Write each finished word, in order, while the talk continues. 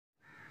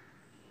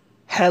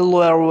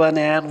Hello everyone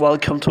and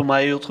welcome to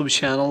my YouTube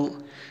channel.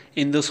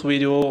 In this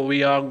video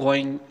we are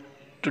going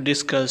to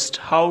discuss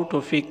how to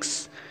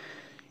fix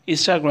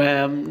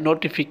Instagram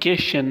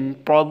notification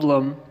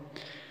problem.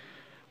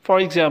 For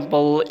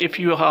example, if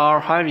you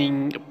are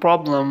having a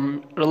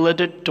problem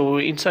related to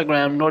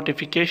Instagram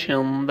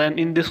notification, then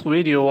in this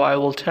video I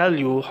will tell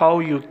you how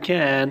you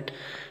can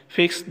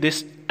fix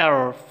this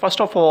error. First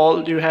of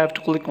all, you have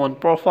to click on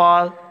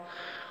profile.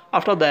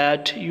 After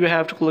that, you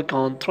have to click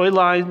on three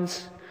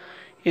lines.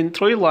 In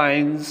three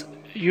lines,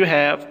 you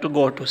have to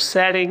go to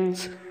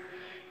settings.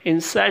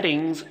 In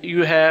settings,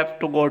 you have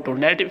to go to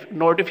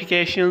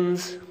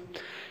notifications.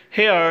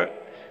 Here,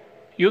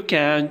 you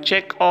can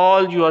check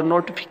all your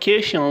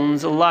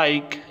notifications,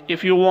 like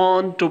if you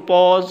want to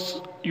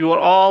pause your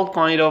all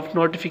kind of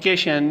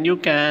notification, you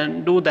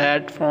can do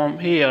that from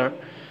here.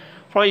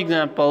 For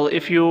example,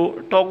 if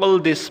you toggle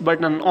this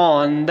button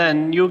on,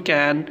 then you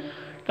can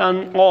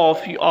turn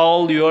off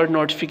all your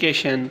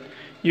notification.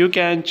 You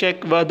can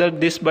check whether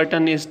this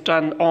button is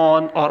turned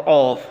on or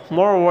off.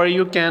 Moreover,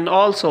 you can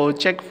also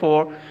check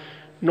for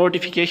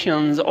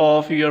notifications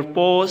of your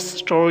posts,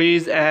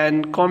 stories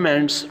and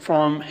comments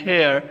from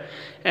here,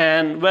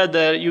 and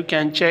whether you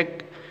can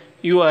check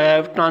you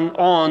have turned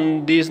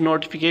on these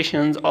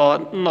notifications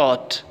or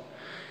not.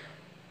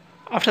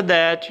 After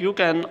that, you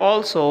can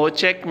also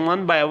check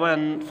one by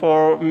one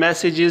for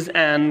messages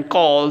and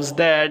calls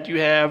that you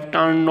have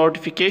turned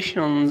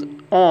notifications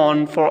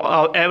on for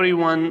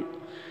everyone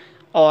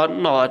or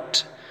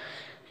not.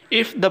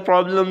 If the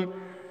problem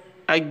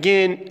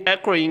again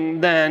occurring,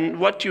 then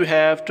what you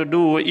have to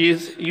do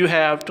is you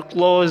have to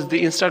close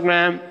the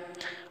Instagram.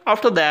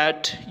 After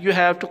that, you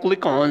have to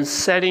click on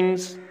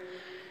settings.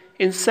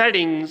 In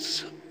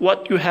settings,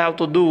 what you have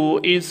to do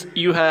is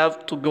you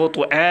have to go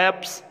to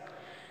apps.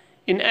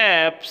 In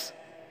apps,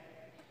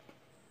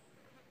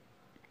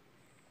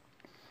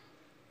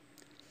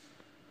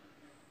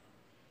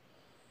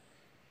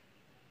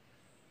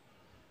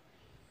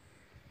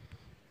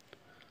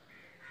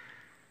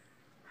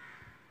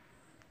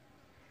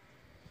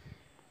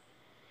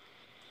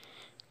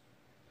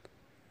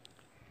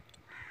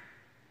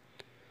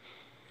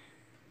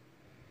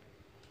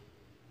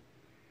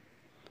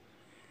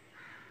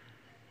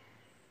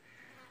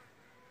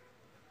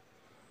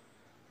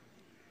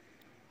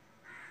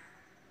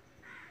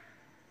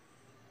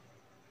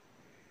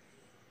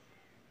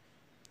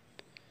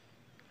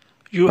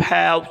 you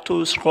have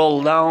to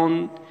scroll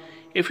down.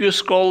 If you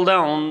scroll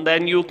down,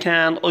 then you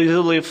can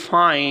easily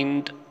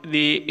find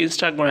the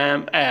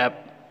Instagram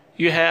app.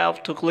 You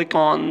have to click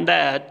on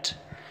that.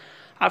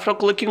 After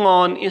clicking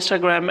on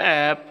Instagram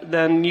app,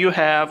 then you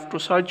have to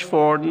search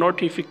for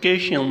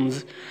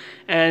notifications,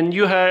 and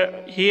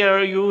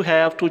here you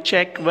have to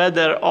check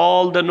whether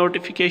all the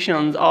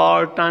notifications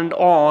are turned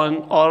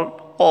on or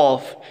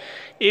off.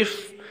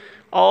 If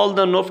all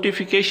the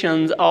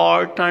notifications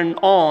are turned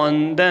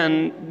on,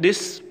 then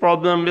this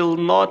problem will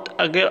not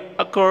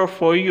occur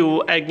for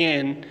you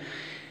again.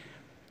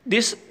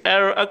 This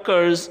error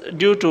occurs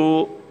due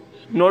to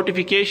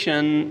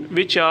notification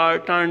which are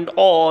turned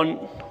on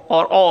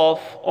or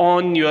off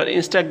on your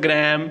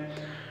Instagram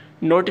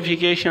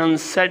notification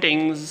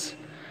settings.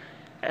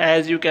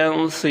 As you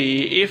can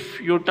see,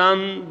 if you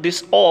turn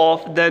this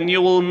off, then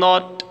you will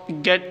not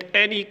get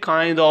any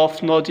kind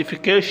of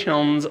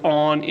notifications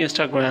on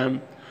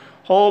Instagram.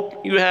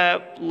 Hope you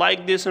have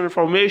liked this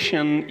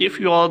information. If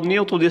you are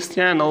new to this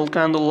channel,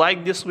 kindly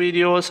like this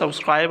video,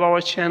 subscribe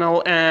our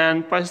channel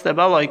and press the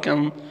bell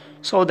icon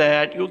so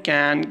that you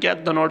can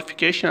get the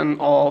notification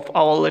of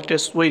our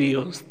latest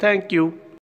videos. Thank you.